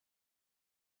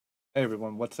Hey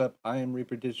everyone, what's up? I am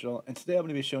ReaperDigital, and today I'm going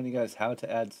to be showing you guys how to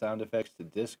add sound effects to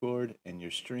Discord in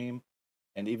your stream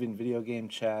and even video game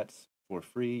chats for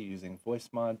free using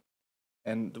Voicemod.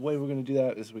 And the way we're going to do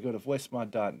that is we go to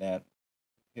voicemod.net,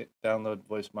 hit download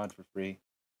Voicemod for free.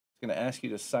 It's going to ask you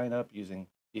to sign up using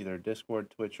either Discord,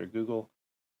 Twitch, or Google.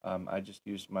 I just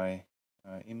used my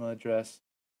email address,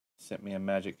 sent me a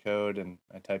magic code, and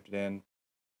I typed it in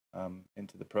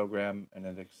into the program, and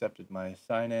it accepted my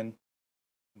sign in.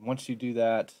 And once you do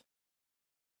that,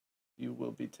 you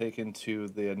will be taken to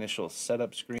the initial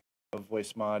setup screen of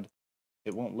Voicemod.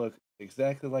 It won't look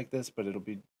exactly like this, but it'll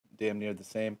be damn near the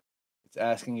same. It's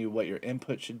asking you what your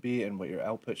input should be and what your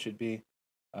output should be.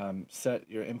 Set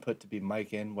your input to be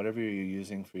mic in, whatever you're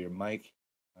using for your mic,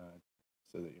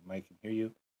 so that your mic can hear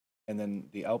you. And then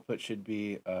the output should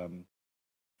be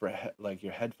for like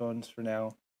your headphones for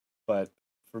now. But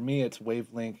for me, it's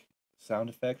Wavelink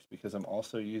sound effects because I'm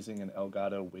also using an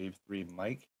Elgato Wave 3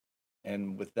 mic,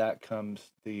 and with that comes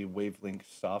the Wavelink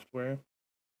software.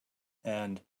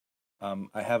 And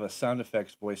I have a sound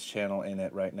effects voice channel in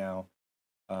it right now.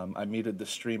 I muted the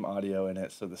stream audio in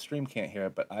it so the stream can't hear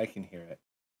it, but I can hear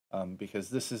it because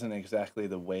this isn't exactly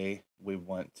the way we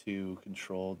want to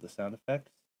control the sound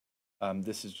effects.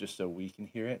 This is just so we can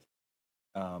hear it.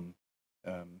 Um,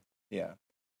 yeah.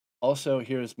 Also,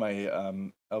 here's my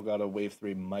Elgato Wave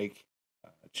 3 mic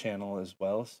channel as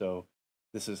well. So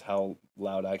this is how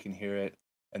loud I can hear it,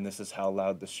 and this is how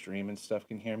loud the stream and stuff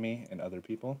can hear me and other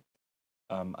people.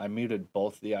 I muted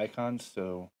both the icons,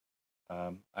 so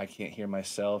I can't hear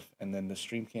myself, and then the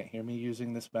stream can't hear me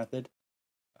using this method.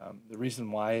 The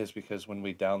reason why is because when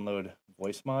we download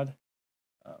Voicemod,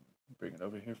 bring it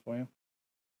over here for you.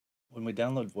 When we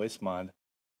download Voicemod,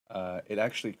 it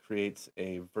actually creates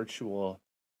a virtual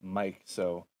mic.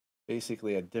 So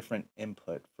basically a different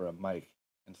input for a mic.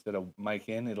 Instead of mic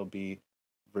in, it'll be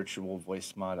virtual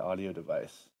Voicemod audio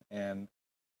device. And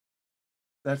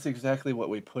that's exactly what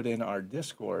we put in our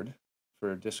Discord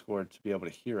for Discord to be able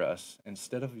to hear us.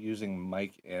 Instead of using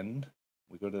mic in,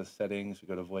 we go to the settings, we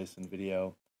go to voice and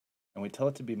video, and we tell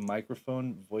it to be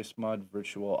microphone Voicemod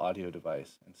virtual audio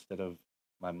device instead of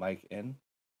my mic in,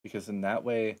 because in that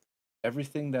way,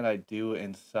 everything that I do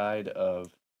inside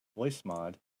of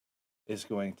Voicemod is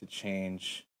going to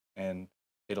change and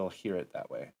it'll hear it that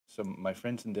way. So my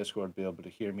friends in Discord will be able to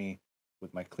hear me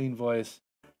with my clean voice.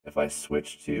 If I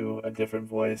switch to a different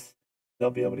voice,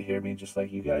 they'll be able to hear me just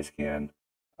like you guys can.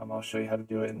 I'll show you how to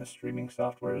do it in the streaming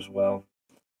software as well.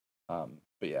 But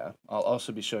yeah, I'll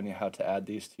also be showing you how to add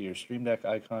these to your Stream Deck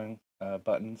icon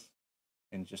buttons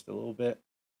in just a little bit.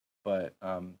 But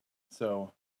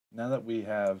so now that we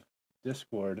have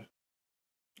Discord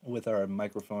with our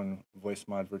microphone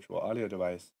Voicemod virtual audio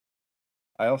device,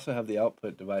 I also have the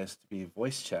output device to be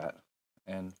voice chat.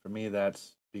 And for me,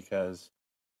 that's because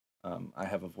I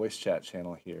have a voice chat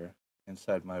channel here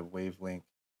inside my Wavelink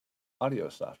audio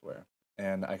software.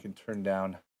 And I can turn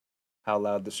down how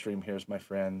loud the stream hears my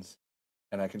friends,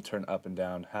 and I can turn up and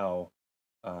down how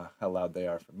loud they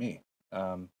are for me.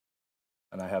 And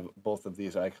I have both of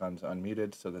these icons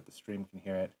unmuted so that the stream can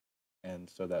hear it, and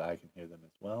so that I can hear them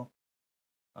as well.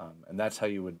 And that's how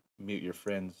you would mute your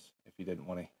friends if you didn't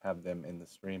want to have them in the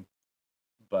stream.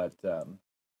 But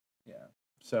yeah,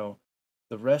 so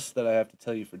the rest that I have to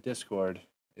tell you for Discord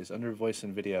is under voice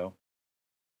and video.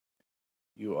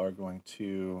 You are going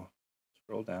to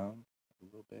scroll down a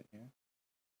little bit here.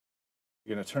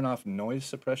 You're going to turn off noise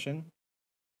suppression.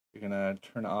 You're going to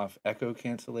turn off echo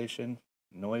cancellation,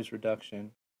 noise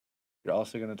reduction. You're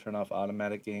also going to turn off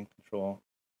automatic gain control.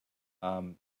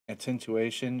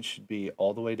 Attenuation should be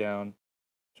all the way down.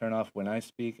 Turn off when I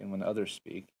speak and when others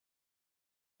speak.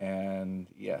 And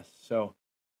yes, so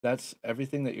that's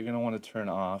everything that you're going to want to turn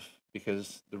off,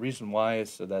 because the reason why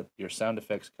is so that your sound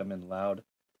effects come in loud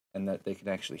and that they can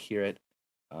actually hear it.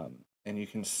 And you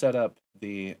can set up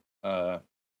the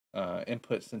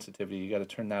input sensitivity. You got to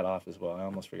turn that off as well. I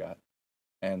almost forgot.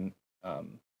 And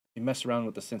you mess around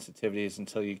with the sensitivities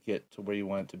until you get to where you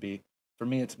want it to be. For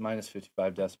me, it's minus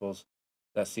 55 decibels.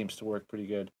 That seems to work pretty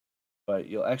good. But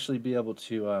you'll actually be able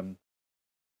to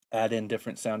add in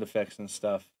different sound effects and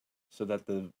stuff so that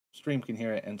the stream can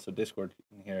hear it and so Discord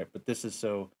can hear it. But this is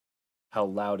so how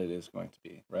loud it is going to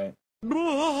be, right?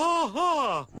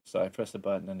 So I press the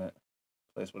button and it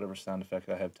plays whatever sound effect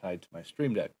I have tied to my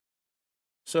Stream Deck.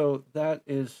 So that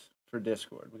is for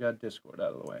Discord. We got Discord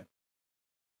out of the way.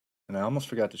 And I almost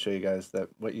forgot to show you guys that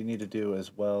what you need to do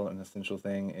as well, an essential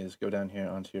thing, is go down here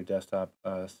onto your desktop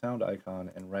sound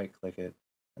icon and right click it,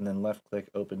 and then left click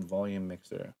open volume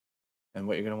mixer. And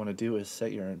what you're going to want to do is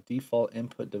set your default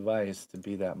input device to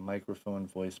be that microphone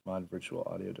Voicemod virtual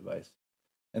audio device.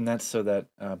 And that's so that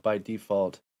by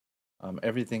default,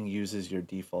 everything uses your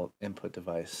default input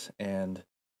device. And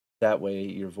that way,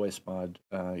 your voice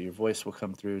will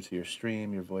come through to your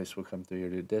stream, your voice will come through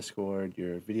your Discord,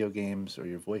 your video games, or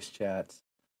your voice chats.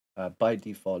 By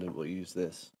default, it will use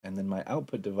this. And then my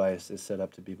output device is set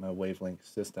up to be my Wavelink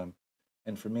system.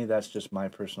 And for me, that's just my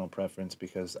personal preference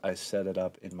because I set it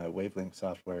up in my Wavelink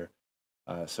software.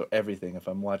 So everything, if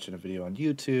I'm watching a video on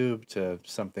YouTube to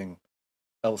something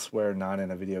elsewhere, not in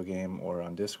a video game or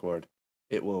on Discord,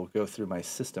 it will go through my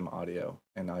system audio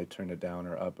and I turn it down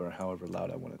or up or however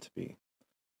loud I want it to be.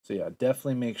 So yeah,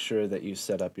 definitely make sure that you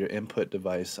set up your input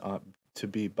device to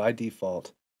be by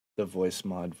default the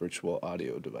Voicemod virtual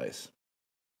audio device.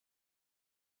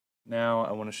 Now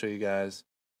I want to show you guys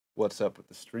what's up with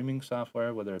the streaming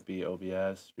software, whether it be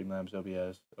OBS, Streamlabs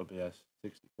OBS, OBS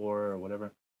 64 or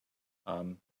whatever.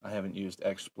 I haven't used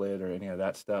XSplit or any of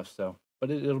that stuff, so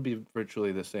but it'll be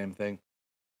virtually the same thing.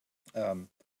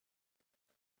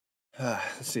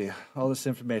 Let's see, all this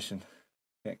information.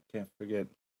 Can't forget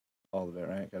all of it,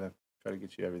 right? Gotta try to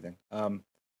get you everything. So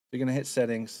you're gonna hit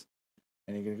settings,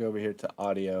 and you're gonna go over here to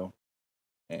audio,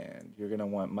 and you're gonna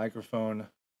want microphone.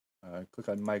 Click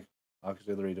on mic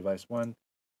auxiliary device 1.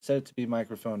 Set it to be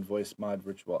microphone Voicemod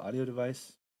virtual audio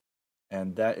device,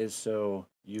 and that is so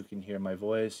you can hear my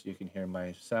voice, you can hear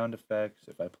my sound effects.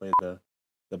 If I play the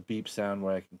beep sound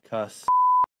where I can cuss,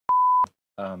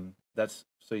 that's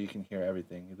so you can hear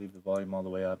everything. You leave the volume all the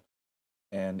way up.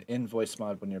 And in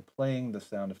Voicemod, when you're playing the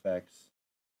sound effects,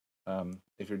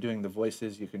 if you're doing the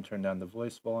voices, you can turn down the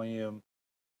voice volume.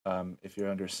 If you're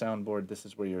under soundboard, this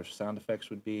is where your sound effects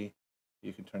would be.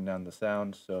 You can turn down the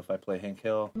sound. So if I play Hank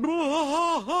Hill,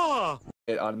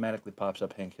 it automatically pops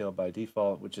up Hank Hill by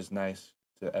default, which is nice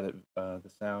to edit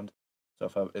the sound. So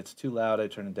if it's too loud, I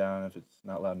turn it down. If it's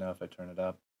not loud enough, I turn it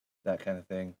up. That kind of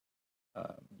thing.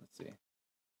 Let's see.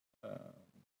 There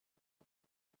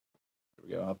we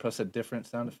go. I'll press a different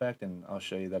sound effect, and I'll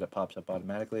show you that it pops up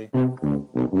automatically.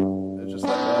 Just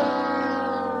like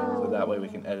that. So that way we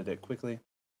can edit it quickly.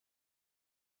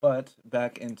 But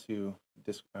back into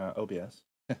OBS.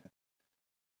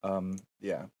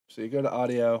 Yeah. So you go to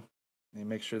audio, and you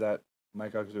make sure that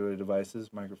mic auxiliary devices,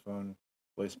 microphone,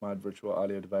 Voicemod virtual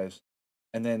audio device,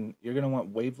 and then you're going to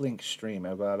want Wavelink Stream,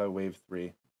 Elgato Wave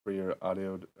 3 for your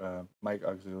audio mic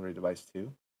auxiliary device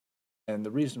 2. And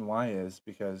the reason why is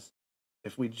because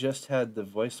if we just had the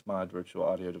Voicemod virtual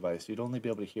audio device, you'd only be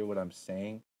able to hear what I'm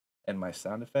saying and my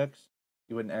sound effects.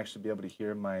 You wouldn't actually be able to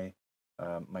hear my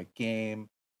my game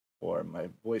or my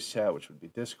voice chat, which would be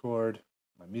Discord,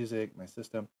 my music, my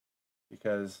system,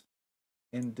 because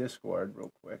in Discord,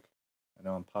 real quick, I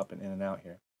know I'm popping in and out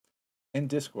here. In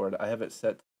Discord, I have it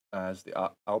set as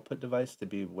the output device to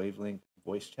be Wavelink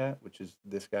voice chat, which is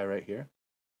this guy right here.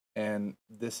 And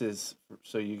this is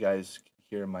so you guys can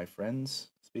hear my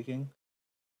friends speaking.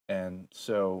 And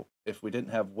so if we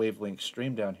didn't have Wavelink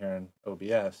Stream down here in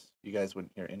OBS, you guys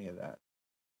wouldn't hear any of that.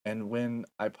 And when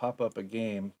I pop up a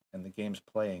game and the game's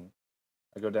playing,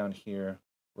 I go down here,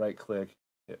 right click,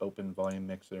 hit open volume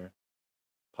mixer,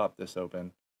 pop this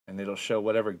open, and it'll show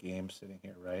whatever game's sitting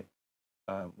here, right?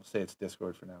 We'll say it's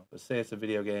Discord for now, but say it's a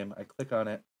video game. I click on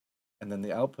it, and then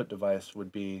the output device would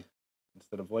be,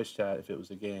 instead of voice chat, if it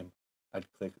was a game,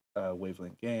 I'd click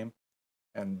Wavelink game,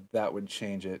 and that would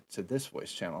change it to this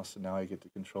voice channel. So now I get to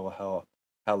control how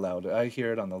loud I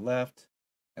hear it on the left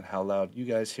and how loud you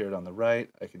guys hear it on the right.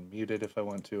 I can mute it if I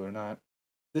want to or not.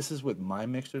 This is with my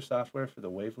mixer software for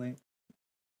the Wavelink.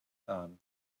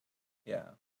 Yeah.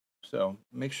 So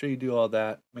make sure you do all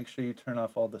that. Make sure you turn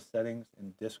off all the settings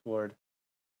in Discord.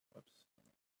 Whoops.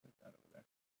 Put that over there.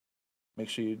 Make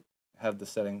sure you have the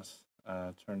settings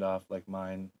turned off like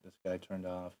mine. This guy turned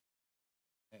off.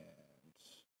 And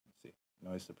let's see.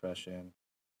 Noise suppression,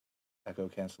 echo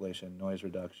cancellation, noise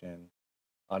reduction,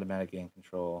 automatic gain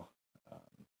control,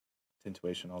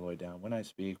 attenuation all the way down. When I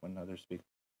speak, when others speak,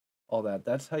 all that.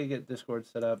 That's how you get Discord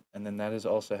set up. And then that is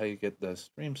also how you get the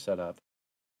stream set up.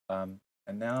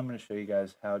 And now I'm going to show you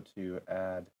guys how to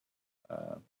add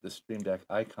the Stream Deck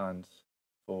icons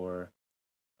for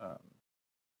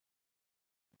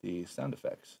the sound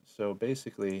effects. So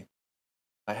basically,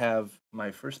 I have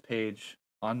my first page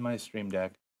on my Stream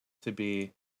Deck to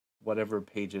be whatever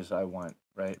pages I want,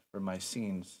 right, for my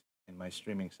scenes in my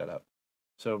streaming setup.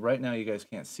 So right now you guys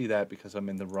can't see that because I'm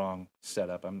in the wrong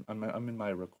setup. I'm in my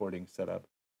recording setup,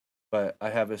 but I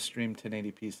have a Stream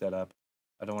 1080p setup.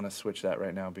 I don't want to switch that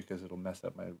right now because it'll mess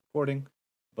up my recording.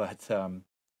 But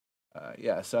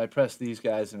yeah, so I press these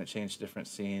guys and it changed different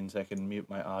scenes. I can mute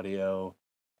my audio.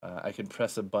 I can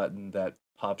press a button that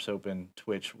pops open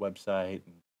Twitch website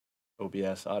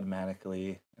OBS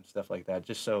automatically and stuff like that,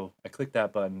 just so I click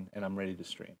that button and I'm ready to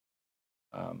stream.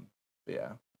 But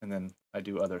yeah, and then I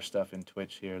do other stuff in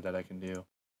Twitch here that I can do.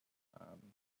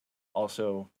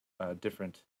 Also,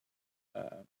 different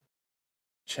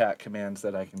chat commands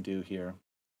that I can do here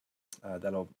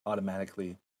that'll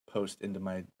automatically post into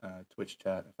my Twitch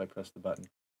chat if I press the button.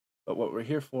 But what we're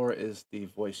here for is the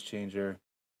voice changer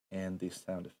and the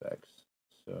sound effects.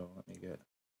 So let me get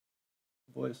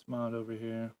Voicemod over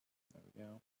here. There we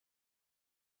go.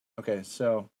 Okay,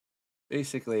 so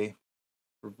basically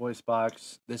for voice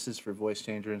box, this is for voice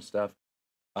changer and stuff.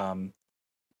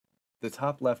 The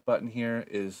top left button here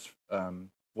is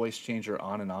voice changer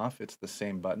on and off. It's the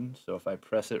same button. So if I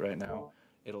press it right now,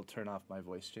 it'll turn off my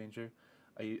voice changer.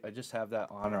 I just have that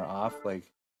on or off,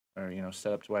 like, or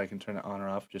set up to where I can turn it on or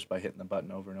off just by hitting the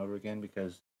button over and over again,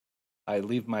 because I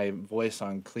leave my voice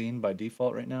on clean by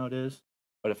default right now it is.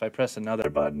 But if I press another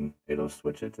button, it'll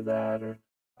switch it to that, or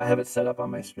I have it set up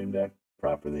on my Stream Deck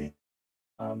properly.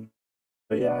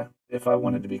 But yeah, if I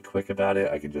wanted to be quick about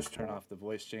it, I could just turn off the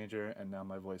voice changer and now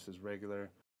my voice is regular.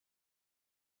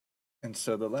 And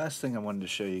so the last thing I wanted to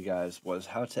show you guys was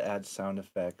how to add sound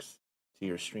effects to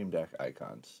your Stream Deck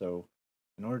icons. So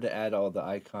in order to add all the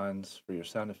icons for your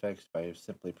sound effects by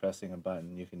simply pressing a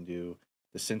button, you can do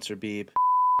the sensor beep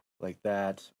like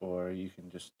that, or you can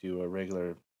just do a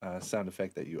regular sound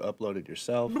effect that you uploaded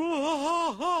yourself.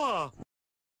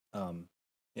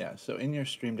 Yeah, so in your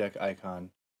Stream Deck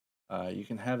icon, you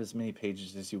can have as many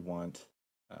pages as you want.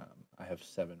 I have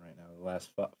 7 right now. The last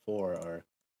 4 are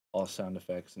all sound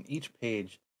effects, and each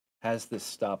page has this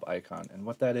stop icon. And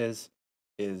what that is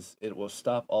it will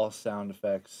stop all sound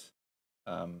effects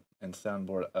and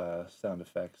soundboard sound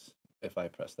effects if I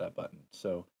press that button.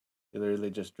 So you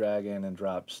literally just drag in and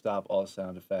drop stop all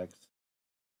sound effects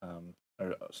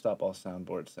or stop all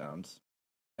soundboard sounds,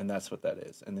 and that's what that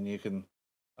is. And then you can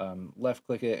left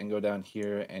click it and go down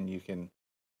here, and you can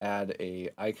add a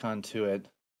icon to it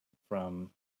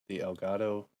from the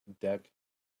Elgato deck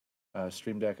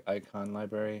Stream Deck icon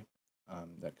library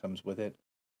that comes with it,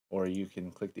 or you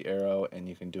can click the arrow and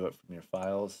you can do it from your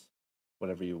files,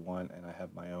 whatever you want. And I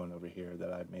have my own over here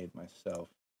that I made myself.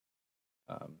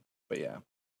 But yeah,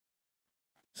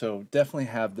 so definitely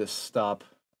have this stop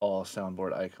all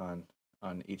soundboard icon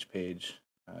on each page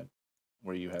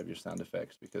where you have your sound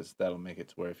effects, because that'll make it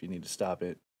to where if you need to stop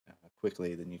it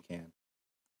quickly, then you can.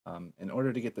 In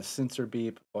order to get the sensor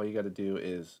beep, all you got to do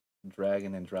is drag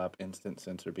in and drop instant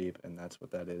sensor beep, and that's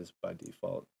what that is by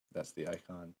default. That's the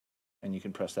icon, and you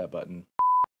can press that button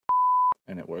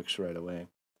and it works right away.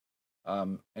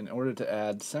 In order to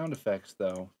add sound effects,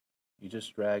 though, you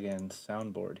just drag in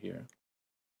soundboard here,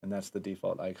 and that's the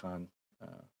default icon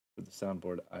for the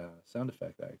soundboard sound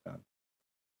effect icon.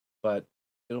 But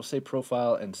it'll say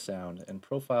profile and sound, and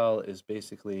profile is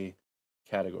basically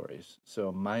categories.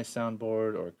 So my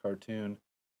soundboard or cartoon,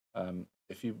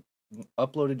 if you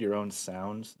uploaded your own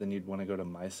sounds, then you'd want to go to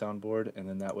my soundboard, and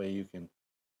then that way you can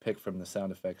pick from the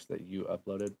sound effects that you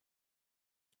uploaded.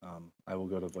 I will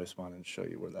go to Voicemod and show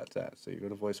you where that's at. So you go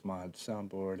to Voicemod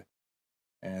soundboard,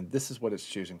 and this is what it's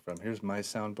choosing from. Here's my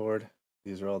soundboard.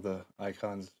 These are all the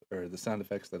icons or the sound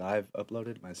effects that I've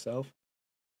uploaded myself.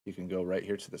 You can go right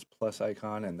here to this plus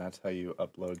icon, and that's how you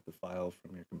upload the file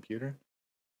from your computer.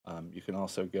 You can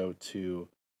also go to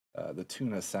the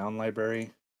Tuna Sound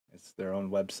Library. It's their own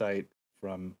website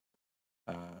from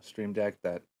Stream Deck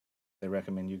that they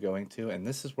recommend you going to. And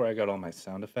this is where I got all my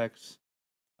sound effects.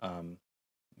 You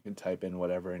can type in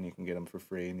whatever and you can get them for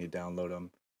free, and you download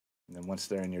them. And then once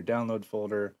they're in your download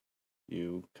folder,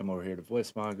 you come over here to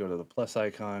Voicemod, go to the plus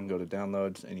icon, go to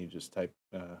downloads, and you just type,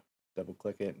 double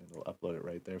click it, and it'll upload it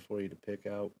right there for you to pick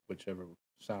out whichever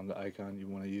sound icon you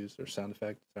want to use, or sound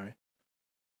effect, sorry.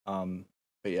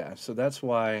 But yeah, so that's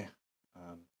why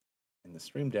in the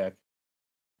Stream Deck,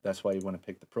 that's why you want to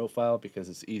pick the profile, because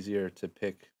it's easier to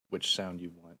pick which sound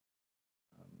you want.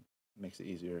 It makes it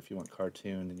easier if you want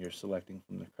cartoon, then you're selecting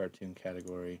from the cartoon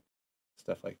category,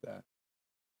 stuff like that.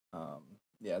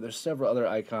 Yeah, there's several other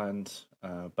icons,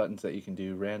 buttons that you can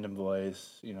do, random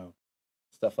voice,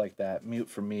 stuff like that. Mute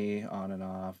for me, on and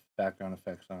off, background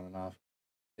effects on and off.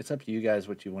 It's up to you guys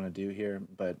what you want to do here,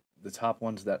 but the top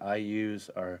ones that I use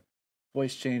are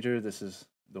voice changer. This is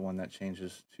the one that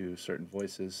changes to certain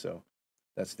voices, so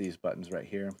that's these buttons right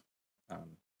here.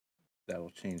 That will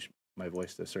change my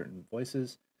voice to certain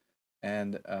voices.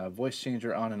 And voice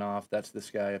changer on and off, that's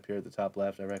this guy up here at the top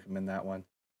left. I recommend that one,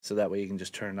 so that way you can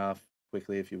just turn it off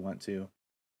quickly if you want to.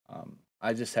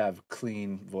 I just have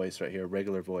clean voice right here,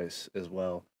 regular voice as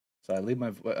well. So I leave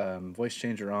my voice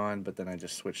changer on, but then I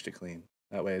just switch to clean.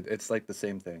 That way it's like the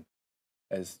same thing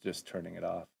as just turning it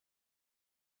off.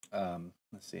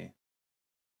 Let's see.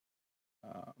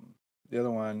 The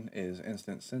other one is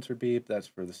instant sensor beep. That's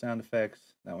for the sound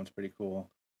effects. That one's pretty cool.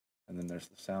 And then there's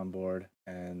the soundboard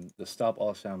and the stop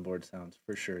all soundboard sounds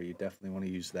for sure. You definitely want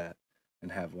to use that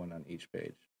and have one on each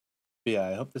page. But yeah,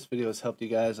 I hope this video has helped you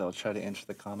guys. I'll try to answer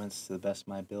the comments to the best of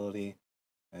my ability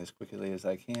as quickly as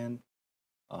I can.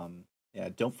 Yeah,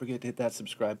 don't forget to hit that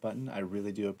subscribe button. I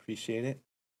really do appreciate it.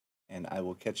 And I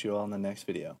will catch you all in the next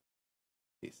video.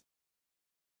 Peace.